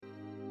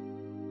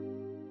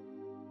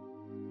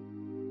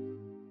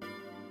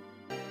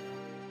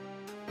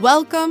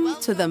Welcome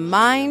to the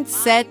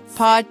Mindset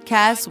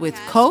Podcast with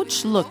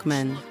Coach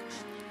Lookman.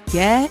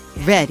 Get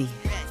ready.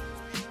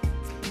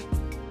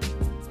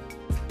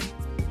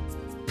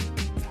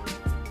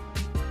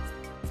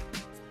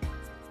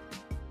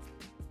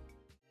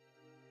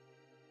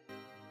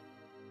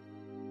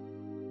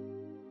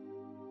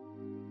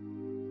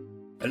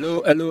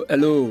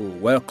 Hello.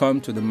 Welcome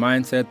to the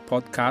Mindset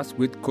Podcast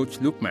with Coach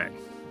Lookman.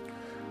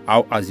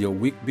 How has your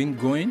week been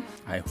going?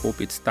 I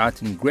hope it's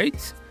starting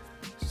great.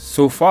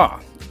 So far,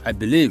 I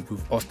believe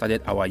we've all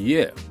started our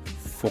year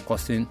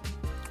focusing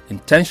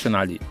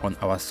intentionally on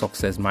our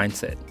success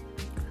mindset.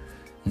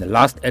 In the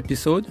last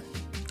episode,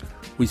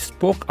 we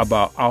spoke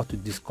about how to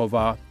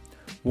discover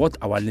what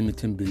our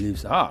limiting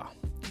beliefs are.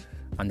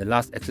 And the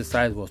last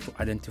exercise was to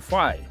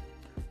identify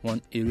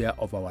one area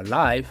of our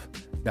life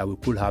that we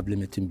could have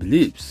limiting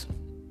beliefs.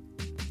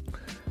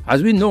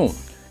 As we know,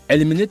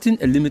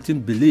 eliminating a limiting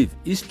belief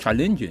is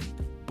challenging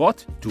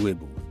but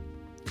doable.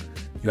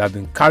 You have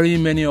been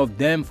carrying many of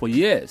them for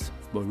years,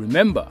 but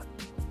remember,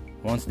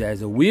 once there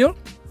is a will,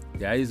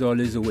 there is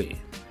always a way.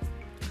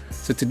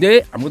 So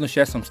today, I'm going to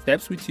share some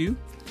steps with you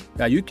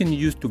that you can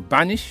use to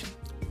banish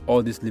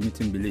all these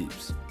limiting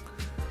beliefs.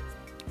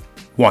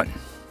 1.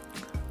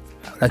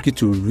 I'd like you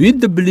to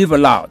read the belief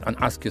aloud and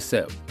ask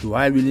yourself, do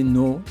I really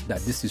know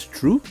that this is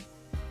true?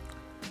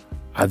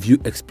 Have you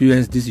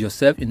experienced this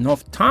yourself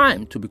enough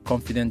time to be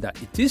confident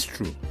that it is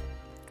true?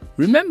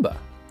 Remember,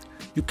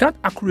 you can't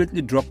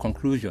accurately draw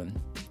conclusions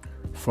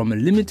from a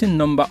limiting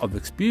number of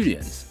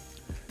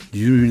experience. Do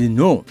you really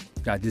know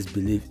that this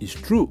belief is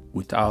true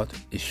without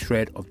a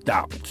shred of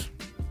doubt?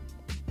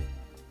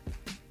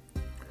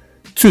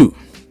 2.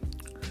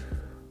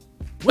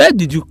 Where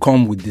did you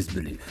come with this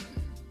belief?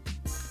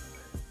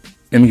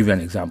 Let me give you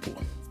an example.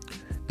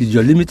 Did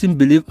your limiting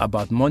belief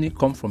about money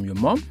come from your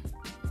mom?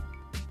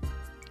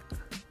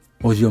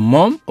 Was your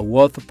mom a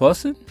wealthy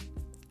person?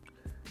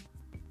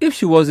 If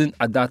she wasn't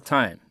at that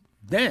time,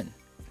 then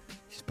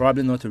she's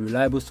probably not a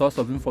reliable source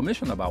of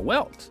information about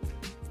wealth.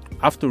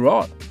 After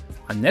all,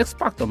 an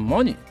expert on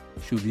money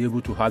should be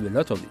able to have a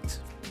lot of it.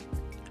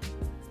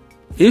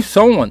 If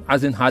someone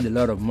hasn't had a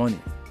lot of money,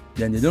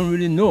 then they don't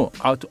really know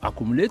how to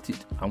accumulate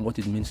it and what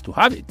it means to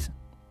have it.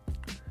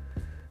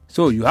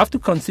 So you have to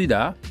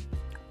consider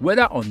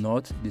whether or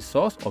not the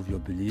source of your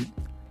belief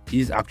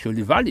is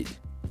actually valid.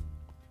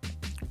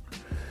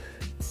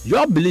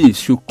 Your beliefs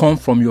should come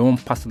from your own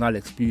personal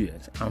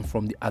experience and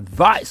from the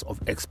advice of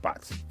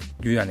experts.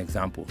 I'll give you an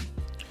example.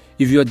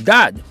 If your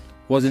dad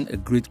wasn't a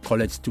great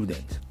college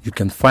student, you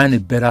can find a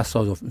better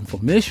source of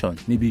information,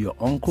 maybe your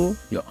uncle,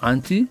 your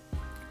auntie,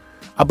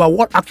 about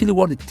what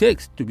it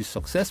takes to be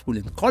successful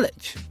in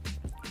college,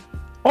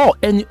 or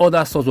any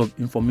other source of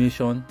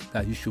information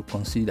that you should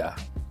consider.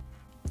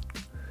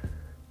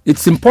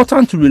 It's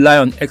important to rely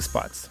on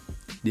experts.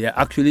 They are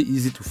actually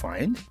easy to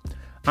find,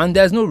 and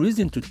there's no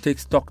reason to take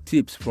stock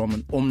tips from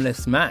an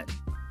homeless man,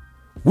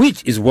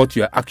 which is what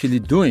you're actually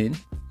doing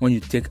when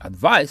you take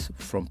advice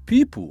from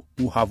people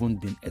who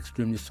haven't been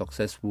extremely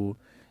successful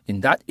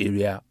in that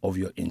area of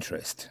your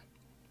interest.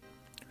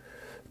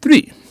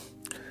 3.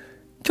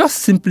 Just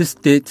simply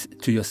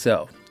state to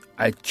yourself,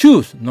 I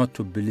choose not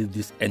to believe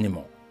this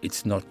anymore.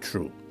 It's not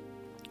true.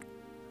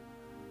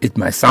 It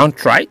might sound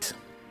trite,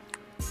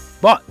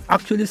 but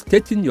actually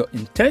stating your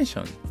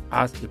intention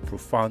has a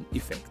profound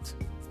effect.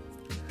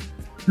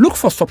 Look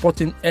for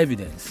supporting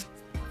evidence.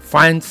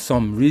 Find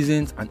some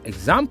reasons and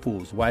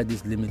examples why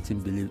this limiting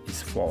belief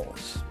is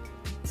false.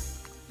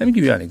 Let me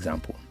give you an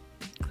example.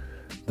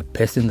 The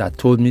person that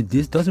told me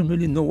this doesn't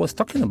really know what he's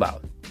talking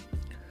about.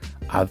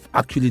 I've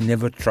actually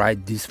never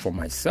tried this for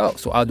myself,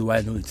 so how do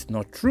I know it's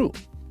not true?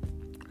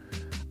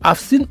 I've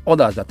seen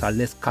others that are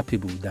less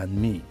capable than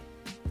me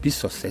be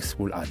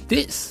successful at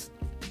this.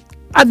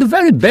 At the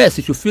very best,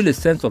 you should feel a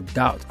sense of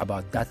doubt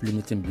about that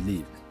limiting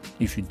belief.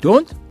 If you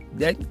don't,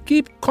 then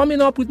keep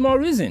coming up with more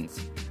reasons.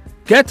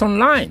 Get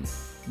online.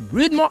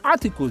 Read more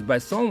articles by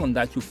someone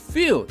that you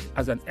feel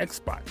as an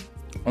expert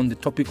on the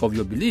topic of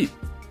your belief.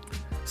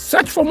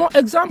 Search for more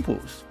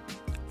examples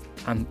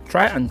and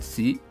try and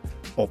see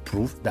or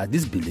prove that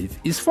this belief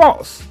is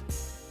false.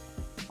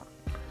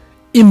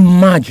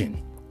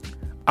 Imagine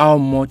how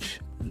much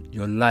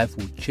your life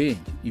will change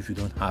if you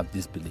don't have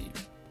this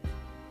belief.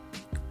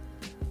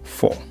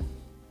 4.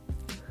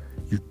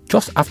 You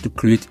just have to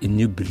create a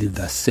new belief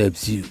that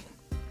serves you.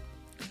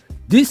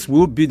 This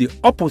will be the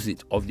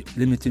opposite of the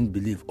limiting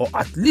belief, or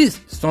at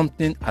least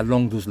something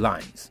along those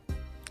lines.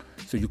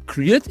 So you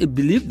create a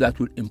belief that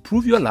will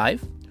improve your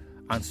life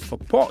and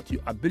support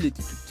your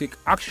ability to take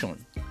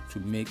action to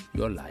make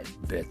your life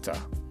better.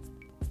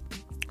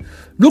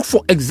 Look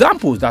for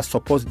examples that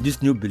support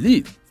this new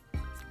belief.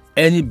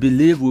 Any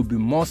belief will be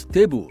more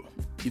stable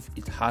if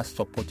it has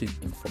supporting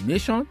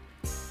information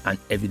and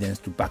evidence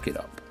to back it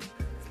up.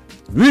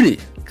 Really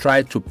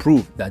try to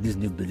prove that this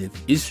new belief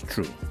is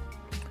true.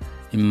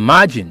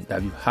 Imagine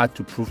that you had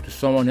to prove to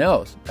someone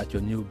else that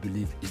your new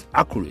belief is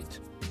accurate.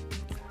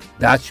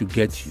 That should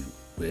get you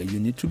where you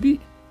need to be.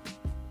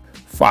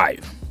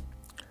 5.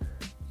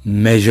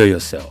 Measure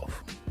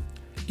yourself.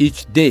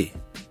 Each day,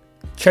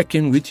 Check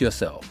in with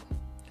yourself.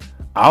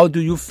 How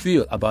do you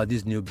feel about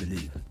this new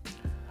belief?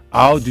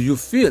 How do you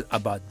feel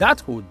about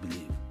that old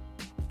belief?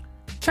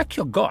 Check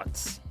your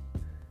guts.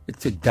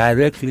 It's a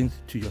direct link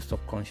to your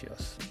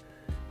subconscious.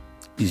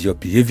 Is your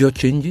behavior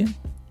changing?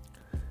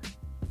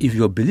 If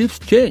your beliefs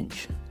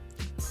change,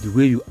 the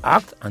way you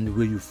act and the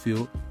way you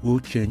feel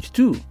will change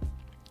too.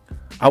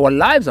 Our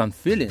lives and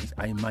feelings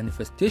are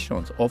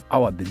manifestations of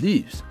our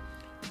beliefs.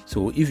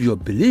 So if your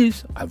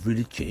beliefs have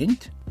really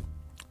changed,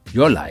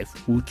 your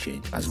life will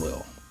change as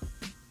well.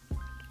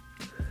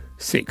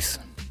 6.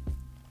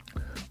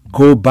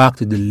 Go back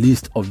to the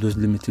list of those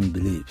limiting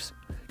beliefs.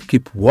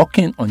 Keep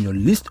working on your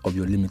list of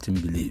your limiting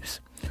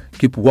beliefs.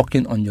 Keep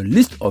working on your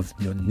list of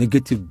your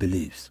negative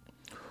beliefs.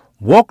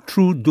 Walk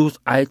through those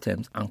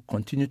items and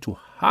continue to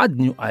add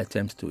new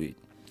items to it.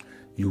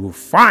 You will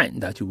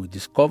find that you will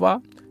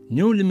discover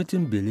new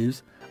limiting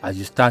beliefs as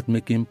you start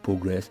making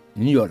progress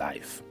in your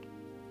life.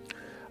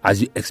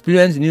 As you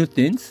experience new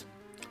things,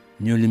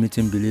 new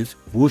limiting beliefs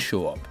will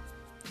show up.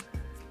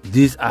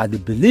 These are the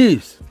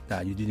beliefs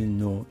that you didn't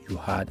know you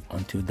had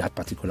until that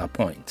particular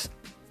point.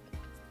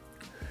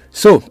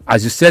 So,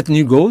 as you set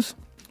new goals,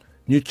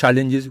 new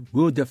challenges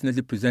will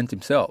definitely present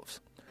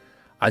themselves.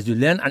 As you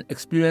learn and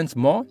experience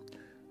more,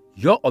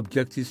 your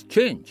objectives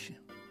change.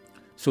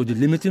 So the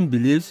limiting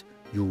beliefs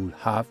you will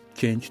have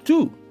change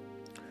too.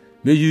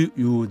 Maybe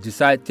you will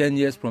decide 10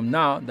 years from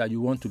now that you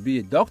want to be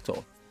a doctor.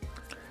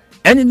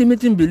 Any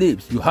limiting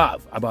beliefs you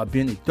have about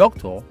being a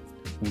doctor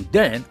will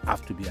then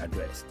have to be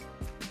addressed.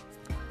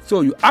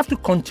 So you have to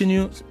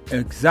continue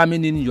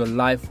examining your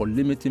life for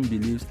limiting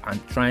beliefs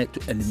and trying to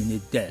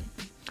eliminate them.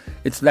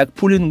 It's like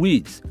pulling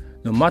weeds.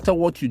 No matter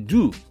what you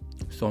do,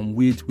 some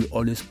weeds will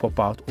always pop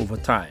out over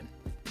time.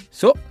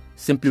 So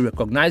simply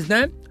recognize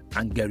them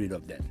and get rid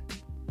of them.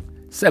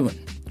 7.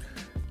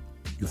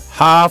 You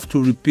have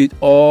to repeat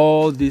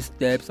all these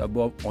steps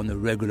above on a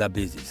regular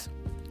basis.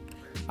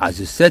 As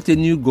you set a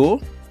new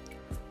goal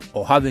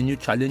or have a new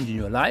challenge in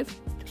your life,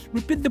 just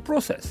repeat the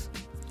process.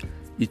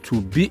 It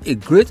will be a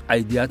great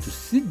idea to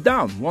sit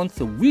down once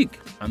a week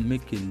and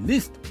make a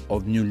list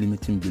of new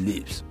limiting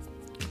beliefs.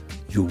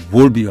 You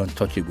will be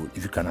untouchable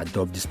if you can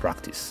adopt this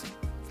practice.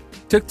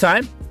 Take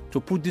time to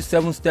put this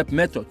 7-step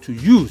method to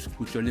use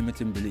with your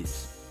limiting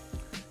beliefs.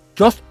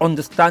 Just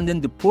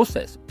understanding the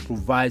process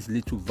provides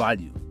little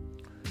value.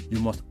 You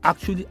must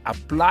actually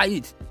apply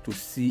it to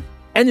see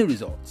any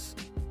results.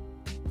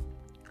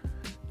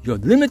 Your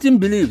limiting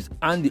beliefs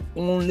aren't the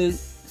only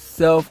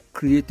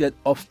self-created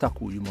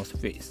obstacle you must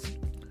face.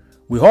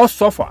 We all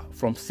suffer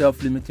from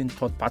self-limiting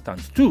thought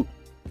patterns too.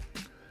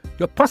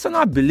 Your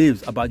personal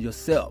beliefs about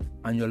yourself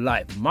and your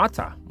life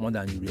matter more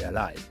than you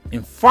realize.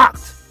 In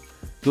fact,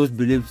 those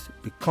beliefs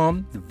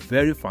become the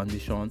very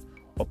foundation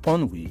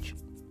upon which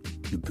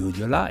you build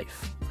your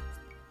life.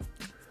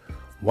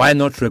 Why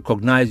not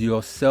recognize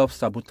your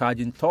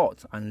self-sabotaging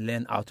thoughts and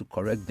learn how to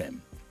correct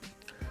them?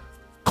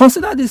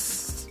 Consider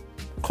these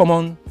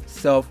common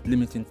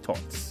self-limiting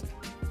thoughts.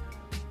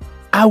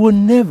 I will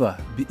never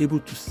be able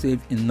to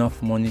save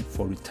enough money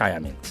for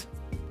retirement.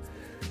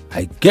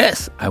 I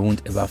guess I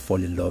won't ever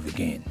fall in love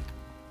again.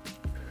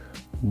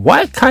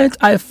 Why can't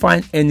I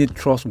find any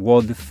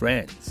trustworthy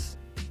friends?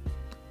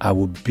 I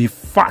will be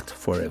fat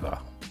forever.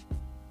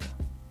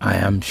 I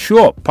am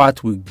sure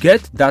Pat will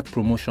get that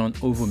promotion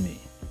over me.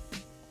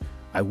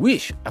 I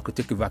wish I could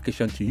take a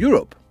vacation to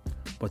Europe,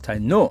 but I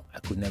know I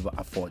could never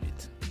afford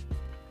it.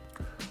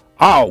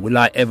 How will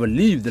I ever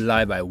live the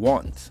life I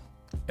want,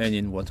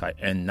 earning what I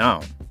earn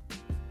now?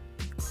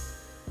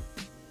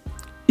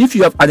 If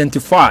you have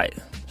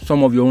identified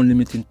some of your own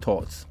limiting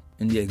thoughts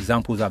in the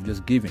examples I've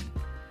just given,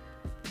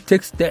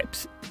 take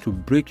steps to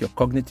break your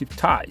cognitive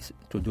ties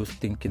to those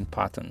thinking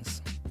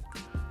patterns.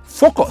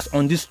 Focus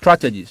on these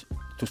strategies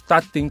to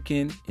start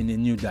thinking in a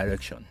new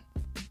direction.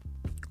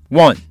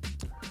 1.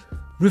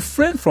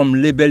 Refrain from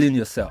labeling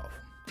yourself.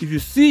 If you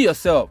see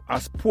yourself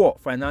as poor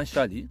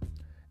financially,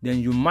 then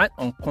you might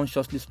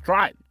unconsciously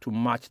strive to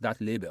match that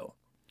label.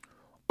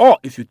 Or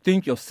if you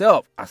think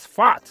yourself as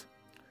fat,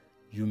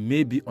 you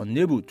may be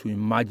unable to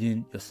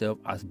imagine yourself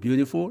as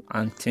beautiful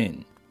and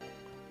thin.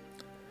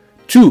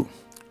 2.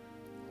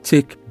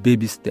 Take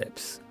baby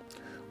steps.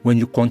 When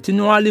you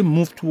continually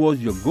move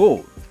towards your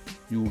goal,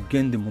 you will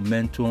gain the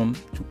momentum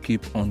to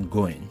keep on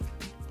going.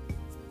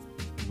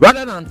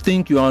 Rather than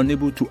think you are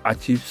unable to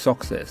achieve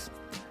success,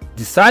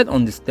 decide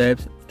on the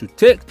steps to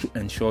take to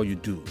ensure you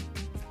do.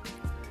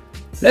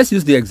 Let's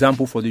use the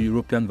example for the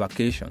European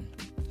vacation.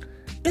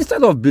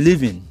 Instead of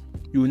believing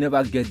you will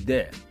never get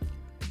there,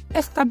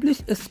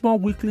 establish a small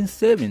weekly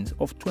savings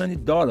of $20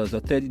 or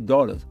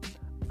 $30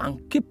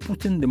 and keep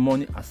putting the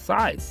money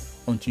aside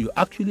until you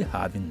actually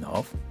have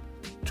enough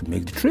to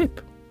make the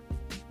trip.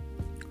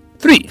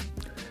 3.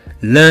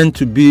 Learn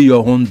to be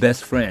your own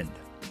best friend.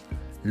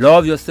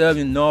 Love yourself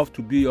enough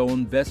to be your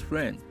own best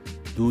friend.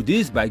 Do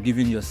this by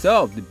giving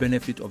yourself the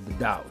benefit of the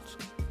doubt.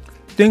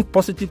 Think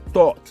positive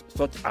thoughts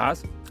such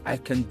as, I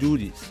can do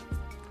this.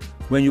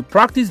 When you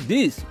practice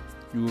this,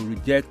 you will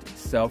reject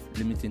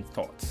self-limiting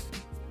thoughts.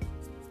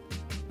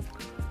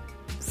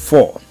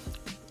 4.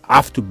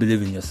 have to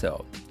believe in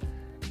yourself.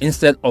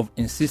 Instead of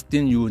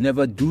insisting you will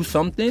never do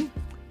something,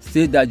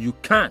 say that you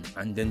can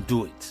and then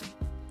do it.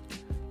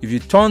 If you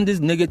turn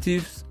these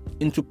negatives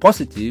into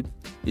positive,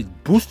 it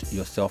boosts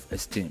your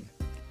self-esteem.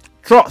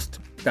 Trust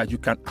that you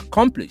can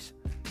accomplish,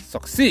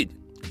 succeed,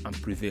 and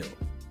prevail.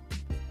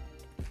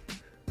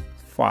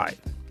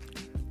 5.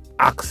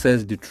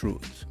 Access the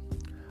truth.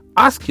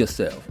 Ask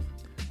yourself,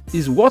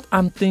 is what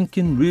I'm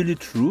thinking really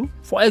true?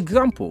 For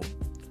example,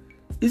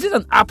 is it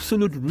an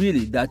absolute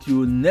really that you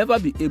will never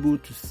be able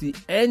to see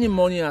any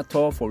money at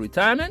all for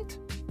retirement?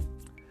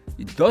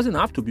 It doesn't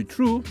have to be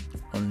true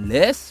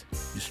unless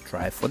you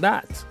strive for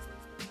that.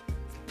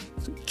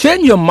 So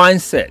change your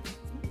mindset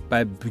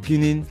by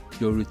beginning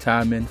your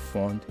retirement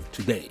fund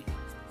today.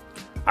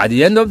 At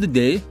the end of the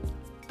day,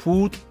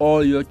 put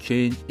all your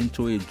change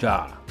into a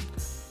jar.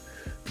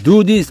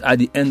 Do this at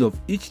the end of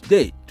each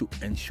day to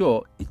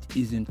ensure it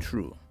isn't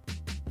true.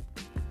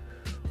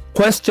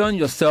 Question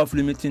your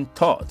self-limiting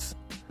thoughts.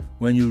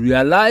 When you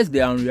realize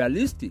they are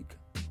unrealistic,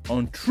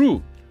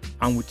 untrue,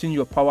 and within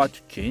your power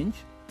to change,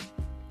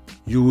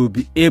 you will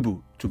be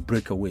able to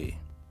break away.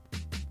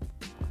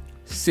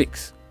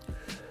 6.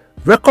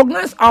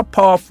 Recognize how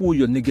powerful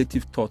your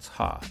negative thoughts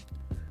are.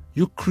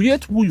 You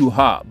create who you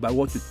are by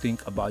what you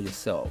think about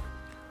yourself.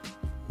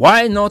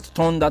 Why not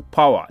turn that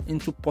power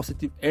into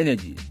positive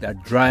energy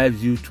that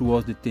drives you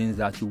towards the things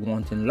that you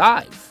want in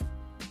life?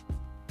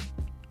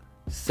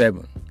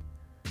 7.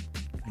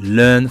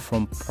 Learn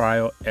from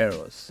prior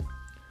errors.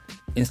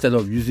 Instead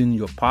of using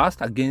your past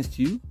against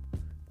you,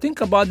 think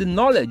about the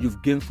knowledge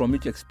you've gained from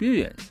each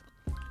experience.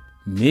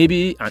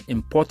 Maybe an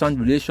important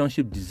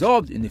relationship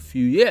dissolved in a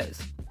few years.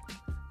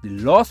 The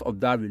loss of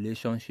that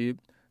relationship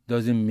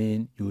doesn't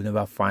mean you will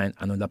never find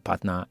another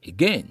partner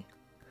again.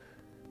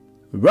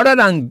 Rather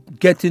than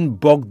getting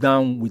bogged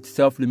down with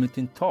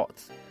self-limiting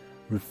thoughts,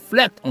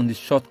 reflect on the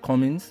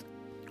shortcomings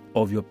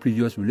of your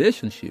previous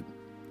relationship.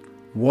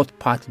 What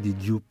part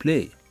did you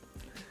play?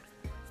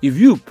 If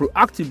you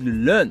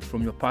proactively learn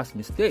from your past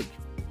mistake,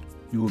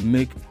 you will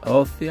make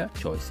healthier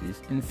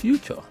choices in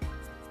future.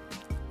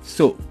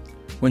 So,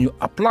 when you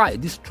apply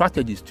these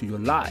strategies to your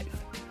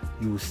life,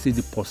 you will see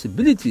the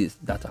possibilities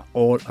that are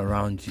all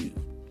around you.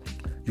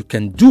 You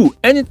can do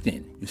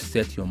anything you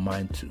set your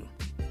mind to.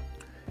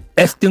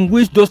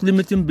 Extinguish those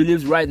limiting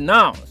beliefs right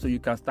now so you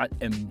can start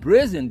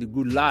embracing the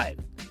good life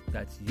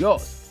that's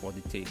yours for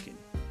the taking.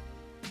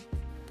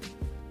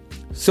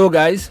 So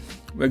guys,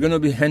 we're going to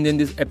be ending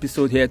this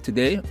episode here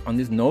today on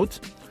this note.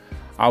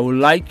 I would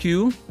like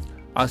you,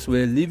 as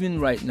we're living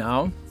right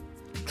now,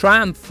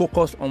 try and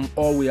focus on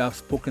all we have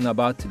spoken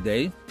about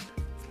today.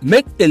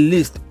 Make a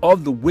list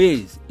of the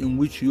ways in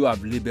which you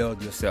have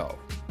labeled yourself.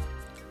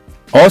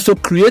 Also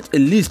create a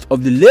list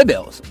of the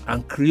labels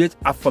and create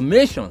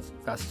affirmations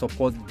that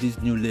support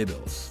these new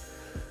labels.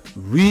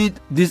 Read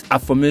these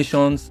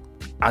affirmations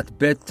at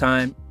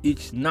bedtime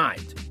each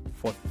night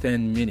for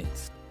 10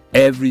 minutes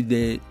every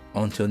day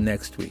until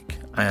next week.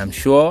 I am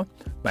sure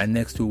by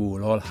next week we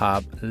will all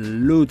have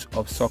loads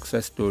of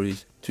success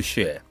stories to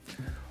share.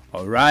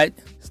 All right,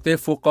 stay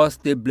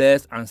focused, stay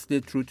blessed, and stay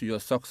true to your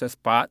success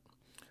path.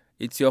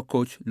 It's your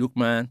coach,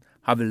 Lukman.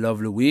 Have a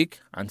lovely week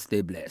and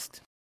stay blessed.